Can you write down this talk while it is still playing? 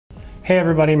Hey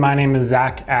everybody, my name is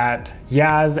Zach at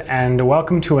Yaz and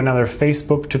welcome to another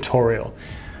Facebook tutorial.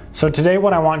 So today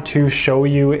what I want to show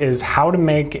you is how to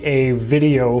make a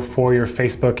video for your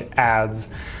Facebook ads.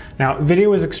 Now,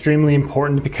 video is extremely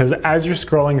important because as you're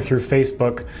scrolling through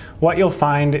Facebook, what you'll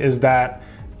find is that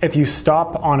if you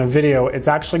stop on a video, it's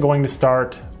actually going to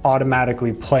start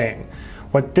automatically playing.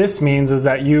 What this means is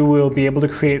that you will be able to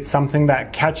create something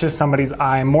that catches somebody's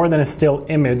eye more than a still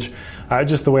image,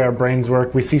 just the way our brains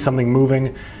work. We see something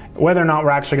moving. Whether or not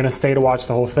we're actually going to stay to watch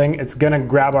the whole thing, it's going to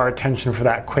grab our attention for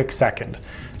that quick second.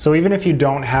 So even if you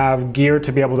don't have gear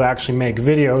to be able to actually make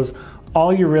videos,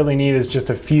 all you really need is just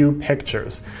a few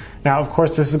pictures. Now, of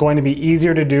course, this is going to be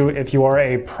easier to do if you are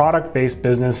a product-based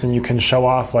business and you can show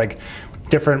off like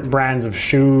different brands of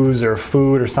shoes or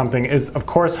food or something. Is of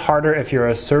course harder if you're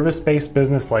a service-based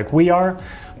business like we are,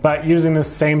 but using the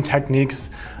same techniques,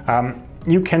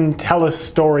 you can tell a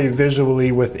story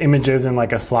visually with images in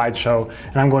like a slideshow,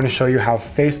 and I'm going to show you how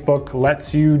Facebook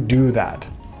lets you do that.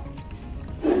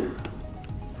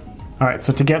 All right,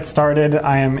 so to get started,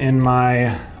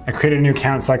 I created a new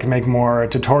account so I can make more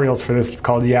tutorials for this. It's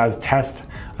called Yaz Test.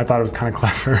 I thought it was kind of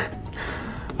clever.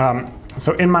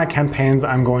 So in my campaigns,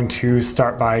 I'm going to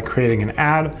start by creating an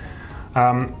ad.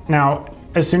 Now,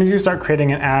 as soon as you start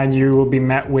creating an ad, you will be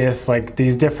met with like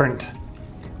these different,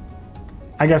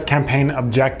 campaign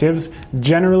objectives.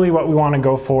 Generally, what we want to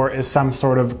go for is some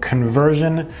sort of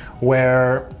conversion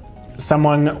where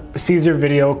someone sees your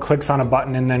video, clicks on a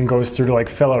button, and then goes through to like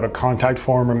fill out a contact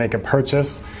form or make a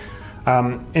purchase.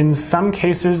 In some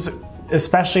cases,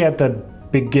 especially at the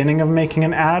beginning of making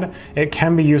an ad, it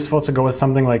can be useful to go with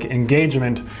something like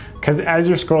engagement, because as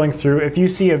you're scrolling through, if you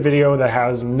see a video that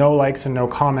has no likes and no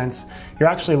comments, you're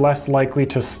actually less likely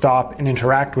to stop and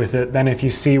interact with it than if you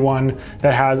see one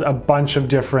that has a bunch of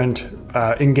different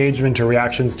engagement or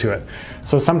reactions to it.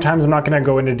 So sometimes, I'm not going to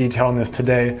go into detail on this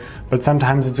today, but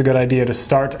sometimes it's a good idea to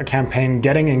start a campaign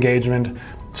getting engagement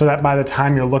so that by the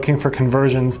time you're looking for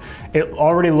conversions, it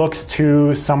already looks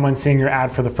to someone seeing your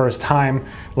ad for the first time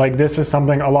like this is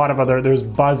something there's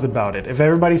buzz about it. If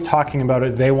everybody's talking about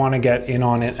it, they want to get in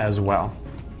on it as well.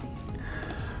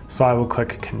 So I will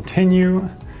click continue,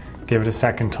 give it a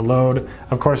second to load.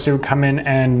 Of course, you would come in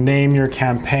and name your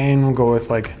campaign. We'll go with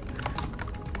like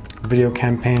video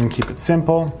campaign, keep it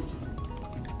simple.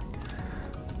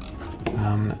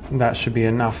 That should be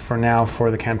enough for now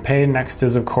for the campaign. Next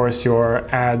is, of course, your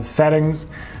ad settings.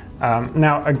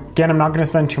 Now, again, I'm not going to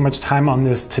spend too much time on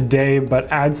this today, but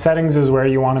ad settings is where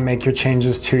you want to make your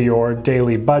changes to your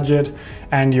daily budget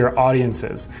and your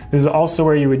audiences. This is also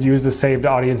where you would use the saved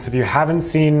audience. If you haven't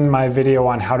seen my video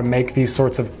on how to make these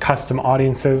sorts of custom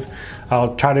audiences,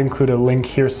 I'll try to include a link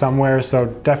here somewhere, so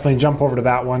definitely jump over to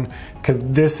that one because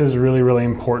this is really, really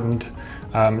important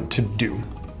to do.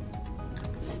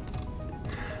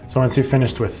 So once you've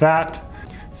finished with that,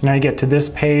 so now you get to this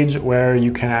page where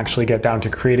you can actually get down to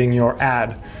creating your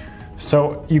ad.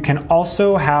 So you can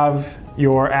also have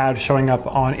your ad showing up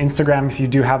on Instagram if you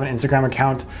do have an Instagram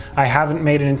account. I haven't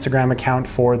made an Instagram account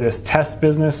for this test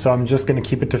business, so I'm just going to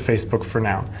keep it to Facebook for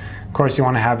now. Of course, you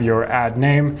want to have your ad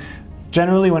name.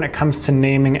 Generally, when it comes to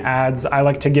naming ads, I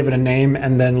like to give it a name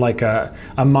and then like a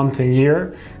month and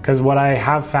year, because what I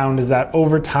have found is that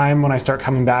over time, when I start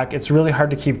coming back, it's really hard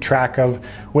to keep track of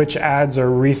which ads are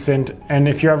recent. And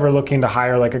if you're ever looking to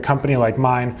hire like a company like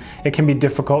mine, it can be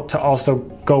difficult to also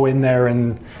go in there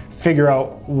and figure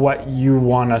out what you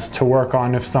want us to work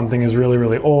on, if something is really,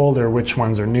 really old or which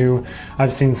ones are new.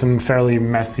 I've seen some fairly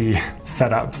messy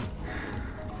setups.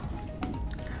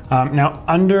 Now,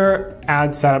 under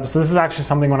ad setup, so this is actually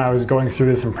something when I was going through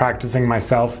this and practicing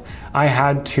myself, I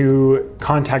had to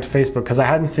contact Facebook because I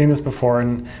hadn't seen this before,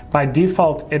 and by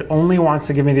default, it only wants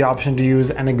to give me the option to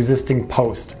use an existing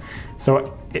post.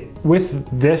 So with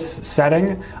this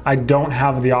setting, I don't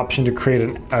have the option to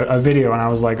create a video, and I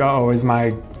was like, oh, is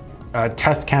my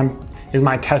test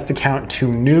account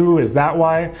too new? Is that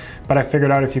why? But I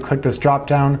figured out if you click this drop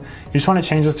down, you just want to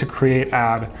change this to create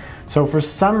ad. So for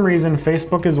some reason,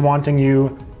 Facebook is wanting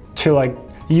you to like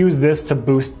use this to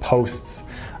boost posts.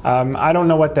 I don't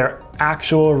know what their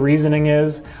actual reasoning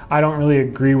is. I don't really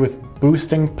agree with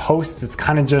boosting posts. It's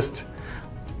kind of just,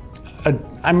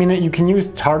 you can use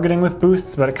targeting with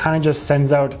boosts, but it kind of just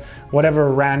sends out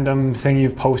whatever random thing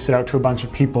you've posted out to a bunch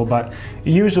of people. But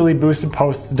usually boosted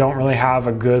posts don't really have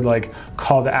a good like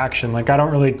call to action. Like I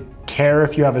don't really care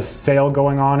if you have a sale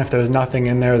going on if there's nothing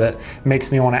in there that makes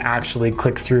me want to actually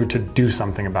click through to do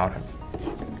something about it.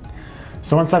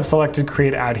 So once I've selected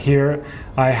create ad here,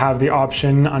 I have the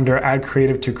option under add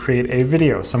creative to create a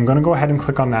video. So I'm going to go ahead and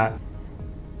click on that.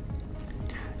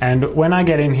 And when I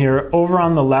get in here, over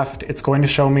on the left, it's going to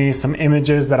show me some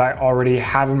images that I already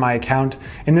have in my account.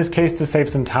 In this case, to save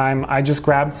some time, I just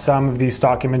grabbed some of these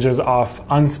stock images off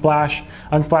Unsplash.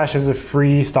 Unsplash is a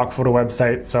free stock photo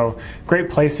website, so great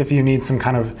place if you need some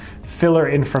kind of filler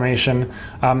information.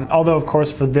 Although, of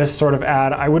course, for this sort of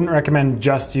ad, I wouldn't recommend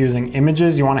just using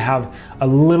images. You want to have a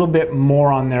little bit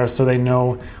more on there so they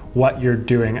know what you're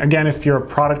doing. Again, if you're a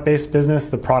product-based business,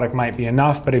 the product might be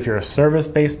enough, but if you're a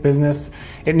service-based business,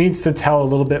 it needs to tell a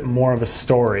little bit more of a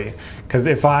story. Because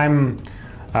if I'm,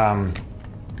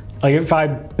 if I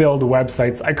build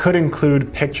websites, I could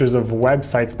include pictures of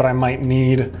websites, but I might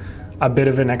need a bit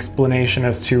of an explanation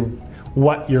as to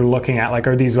what you're looking at. Like,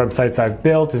 are these websites I've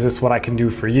built? Is this what I can do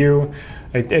for you?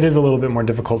 It is a little bit more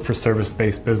difficult for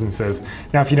service-based businesses.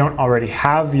 Now, if you don't already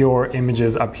have your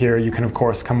images up here, you can of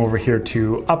course come over here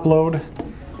to upload.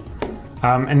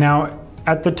 And now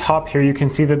at the top here, you can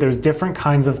see that there's different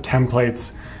kinds of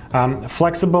templates.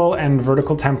 Flexible and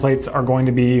vertical templates are going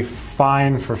to be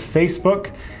fine for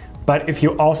Facebook, but if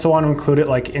you also want to include it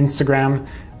like Instagram,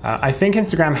 I think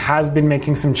Instagram has been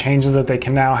making some changes that they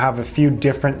can now have a few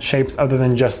different shapes other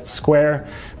than just square,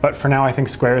 but for now I think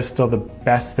square is still the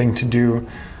best thing to do.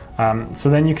 So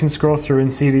then you can scroll through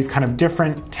and see these kind of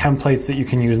different templates that you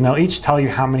can use, and they'll each tell you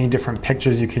how many different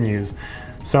pictures you can use.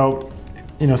 So,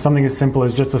 something as simple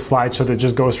as just a slideshow that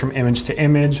just goes from image to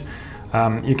image.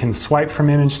 You can swipe from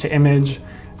image to image.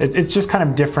 It's just kind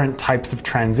of different types of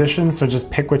transitions, so just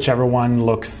pick whichever one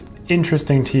looks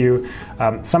interesting to you.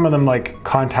 Some of them like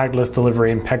contactless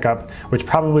delivery and pickup, which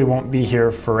probably won't be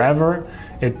here forever.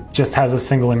 It just has a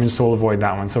single image, so we'll avoid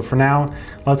that one. So for now,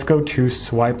 let's go to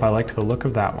swipe. I liked the look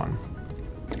of that one.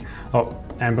 Oh,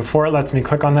 and before it lets me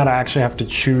click on that, I actually have to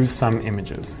choose some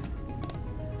images.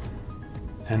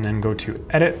 And then go to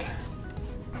edit.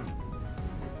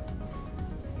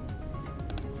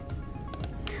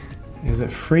 Is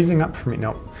it freezing up for me?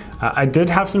 No. I did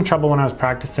have some trouble when I was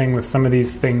practicing with some of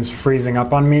these things freezing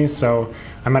up on me, so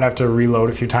I might have to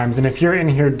reload a few times. And if you're in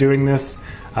here doing this,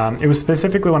 it was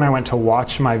specifically when I went to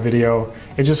watch my video,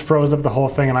 it just froze up the whole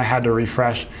thing and I had to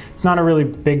refresh. It's not a really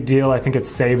big deal. I think it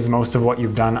saves most of what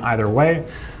you've done either way.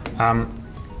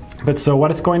 But so what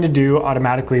it's going to do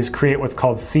automatically is create what's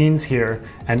called scenes here,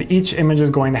 and each image is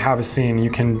going to have a scene.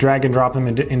 You can drag and drop them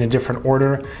in a different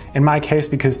order. In my case,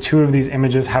 because two of these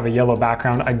images have a yellow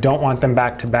background, I don't want them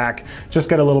back to back, just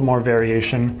get a little more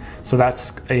variation. So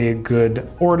that's a good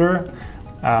order.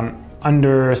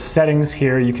 Under settings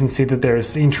here, you can see that there's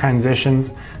scene transitions.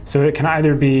 So it can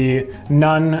either be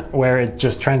none, where it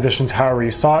just transitions however you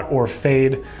saw it, or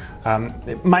fade.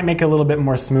 It might make it a little bit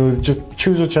more smooth. Just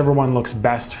choose whichever one looks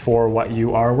best for what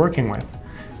you are working with.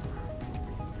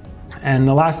 And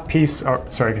the last piece, or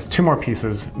sorry, I guess two more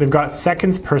pieces. They've got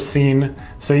seconds per scene,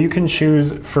 so you can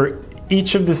choose for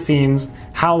each of the scenes,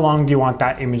 how long do you want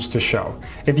that image to show?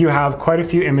 If you have quite a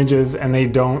few images and they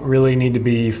don't really need to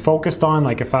be focused on,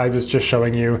 like if I was just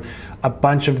showing you a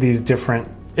bunch of these different,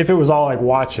 if it was all like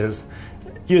watches,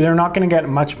 they're not going to get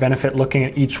much benefit looking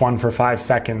at each one for 5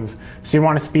 seconds. So you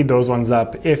want to speed those ones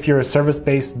up. If you're a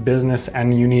service-based business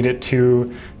and you need it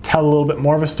to tell a little bit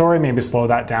more of a story, maybe slow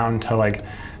that down to like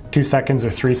 2 seconds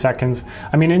or 3 seconds.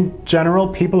 I mean, in general,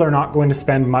 people are not going to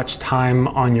spend much time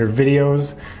on your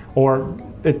videos,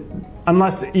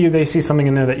 unless they see something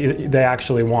in there that they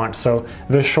actually want. So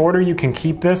the shorter you can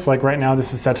keep this, like right now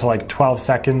this is set to like 12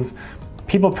 seconds,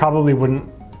 people probably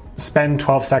wouldn't spend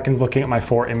 12 seconds looking at my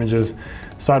 4 images.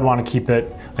 So I'd want to keep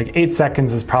it like 8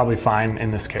 seconds is probably fine in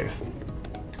this case.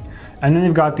 And then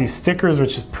they've got these stickers,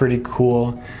 which is pretty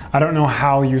cool. I don't know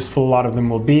how useful a lot of them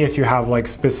will be. If you have like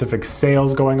specific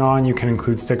sales going on, you can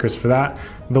include stickers for that.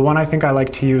 The one I think I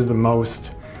like to use the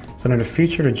most is under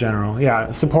featured or general.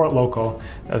 Yeah, support local.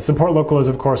 Support local is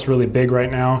of course really big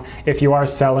right now. If you are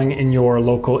selling in your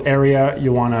local area,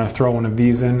 you want to throw one of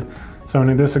these in. So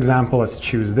in this example, let's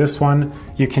choose this one.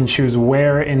 You can choose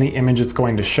where in the image it's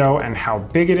going to show and how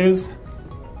big it is.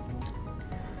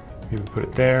 Maybe put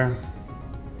it there.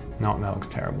 No, that looks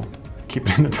terrible. Keep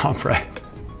it in the top right.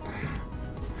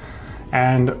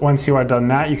 And once you are done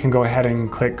that, you can go ahead and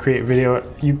click create video.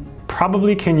 You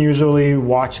probably can usually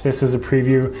watch this as a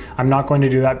preview. I'm not going to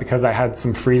do that because I had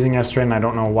some freezing yesterday and I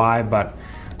don't know why, but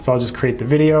so I'll just create the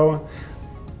video.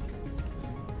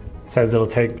 It says it'll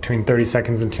take between 30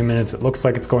 seconds and 2 minutes. It looks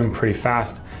like it's going pretty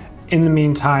fast. In the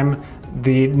meantime,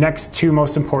 the next 2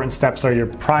 most important steps are your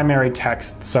primary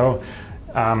text. So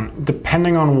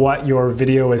depending on what your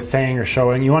video is saying or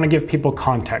showing, you want to give people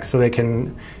context so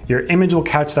your image will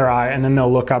catch their eye and then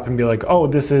they'll look up and be like, oh,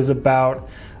 this is about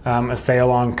a sale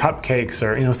on cupcakes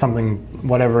or something,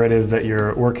 whatever it is that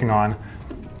you're working on.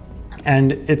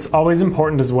 And it's always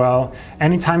important as well,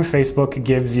 anytime Facebook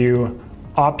gives you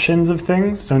options of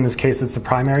things, so in this case it's the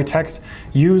primary text,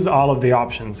 use all of the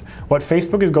options. What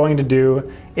Facebook is going to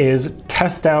do is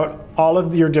test out all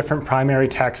of your different primary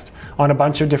text on a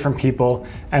bunch of different people,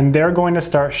 and they're going to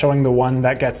start showing the one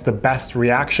that gets the best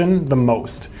reaction the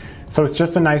most. So it's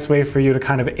just a nice way for you to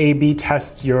kind of A/B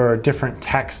test your different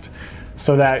text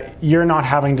so that you're not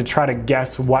having to try to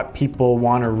guess what people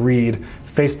want to read.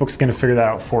 Facebook's going to figure that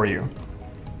out for you.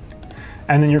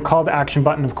 And then your call to action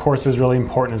button, of course, is really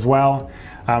important as well.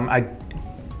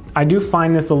 I do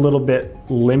find this a little bit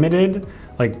limited,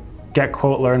 like get,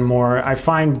 quote, learn more. I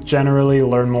find generally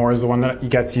learn more is the one that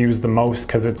gets used the most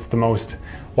because it's the most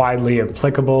widely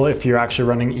applicable. If you're actually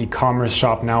running e-commerce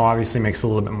shop now, obviously makes a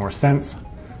little bit more sense.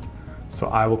 So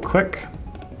I will click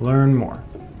learn more.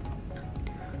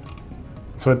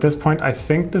 So at this point, I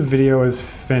think the video is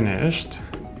finished.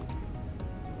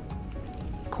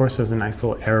 Of course, there's a nice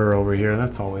little error over here.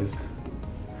 That's always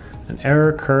an error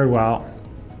occurred while.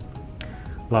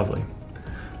 Lovely.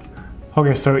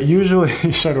 Okay, so it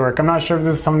usually should work. I'm not sure if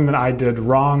this is something that I did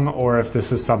wrong or if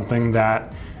this is something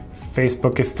that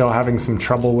Facebook is still having some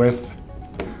trouble with.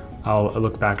 I'll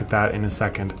look back at that in a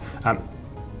second.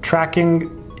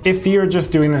 Tracking, if you're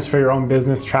just doing this for your own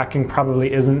business, tracking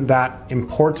probably isn't that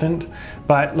important.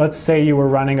 But let's say you were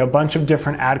running a bunch of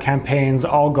different ad campaigns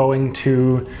all going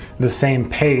to the same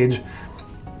page.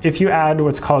 If you add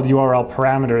what's called URL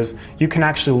parameters, you can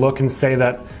actually look and say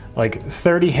that like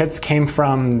 30 hits came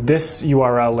from this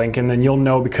URL link, and then you'll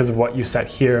know because of what you set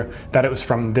here that it was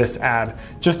from this ad.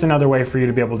 Just another way for you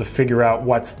to be able to figure out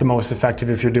what's the most effective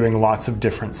if you're doing lots of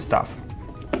different stuff.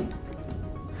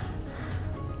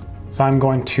 So I'm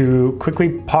going to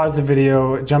quickly pause the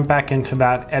video, jump back into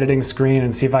that editing screen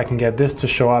and see if I can get this to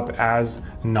show up as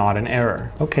not an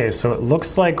error. Okay, so it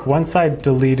looks like once I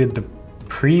deleted the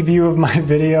preview of my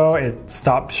video, it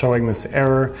stopped showing this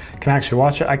error. Can I actually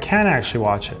watch it? I can actually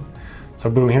watch it. So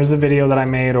boom, here's the video that I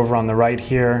made over on the right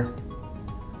here.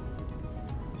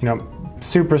 You know,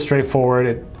 super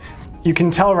straightforward. You can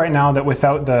tell right now that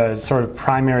without the sort of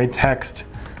primary text,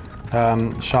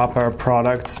 shop our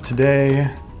products today,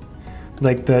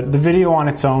 like the video on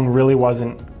its own really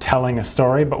wasn't telling a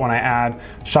story, but when I add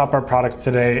shop our products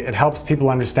today, it helps people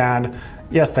understand,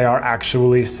 yes, they are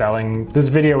actually selling. This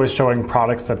video is showing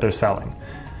products that they're selling.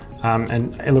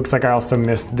 And it looks like I also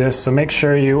missed this. So make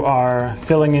sure you are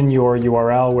filling in your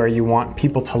URL where you want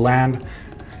people to land.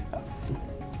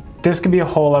 This could be a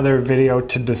whole other video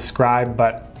to describe,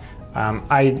 but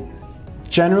I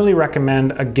generally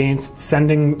recommend against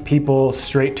sending people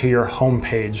straight to your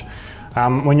homepage.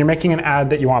 When you're making an ad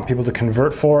that you want people to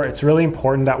convert for, it's really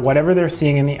important that whatever they're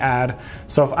seeing in the ad,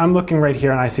 so if I'm looking right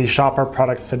here and I see shop our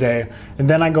products today, and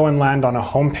then I go and land on a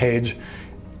home page,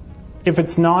 if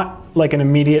it's not like an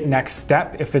immediate next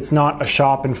step, if it's not a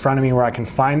shop in front of me where I can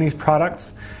find these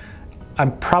products,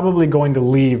 I'm probably going to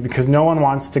leave because no one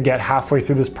wants to get halfway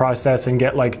through this process and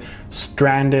get like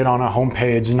stranded on a home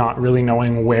page not really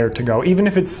knowing where to go. Even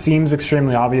if it seems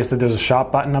extremely obvious that there's a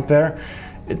shop button up there,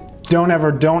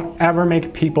 don't ever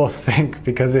make people think,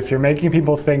 because if you're making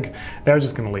people think, they're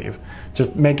just going to leave.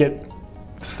 Just make it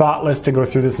thoughtless to go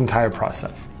through this entire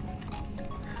process.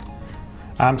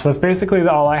 So that's basically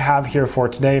all I have here for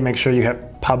today. Make sure you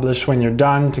hit publish when you're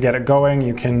done to get it going.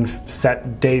 You can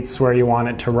set dates where you want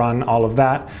it to run, all of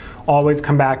that. Always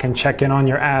come back and check in on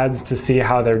your ads to see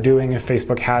how they're doing, if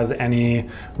Facebook has any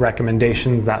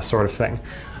recommendations, that sort of thing.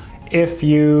 If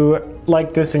you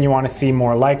like this and you want to see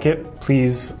more like it,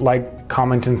 please like,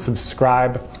 comment, and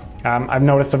subscribe. I've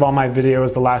noticed of all my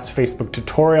videos, the last Facebook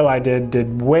tutorial I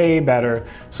did way better.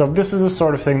 So if this is the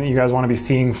sort of thing that you guys want to be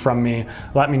seeing from me,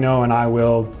 let me know and I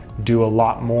will do a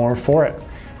lot more for it.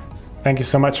 Thank you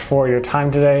so much for your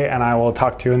time today, and I will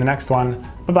talk to you in the next one.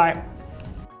 Bye-bye.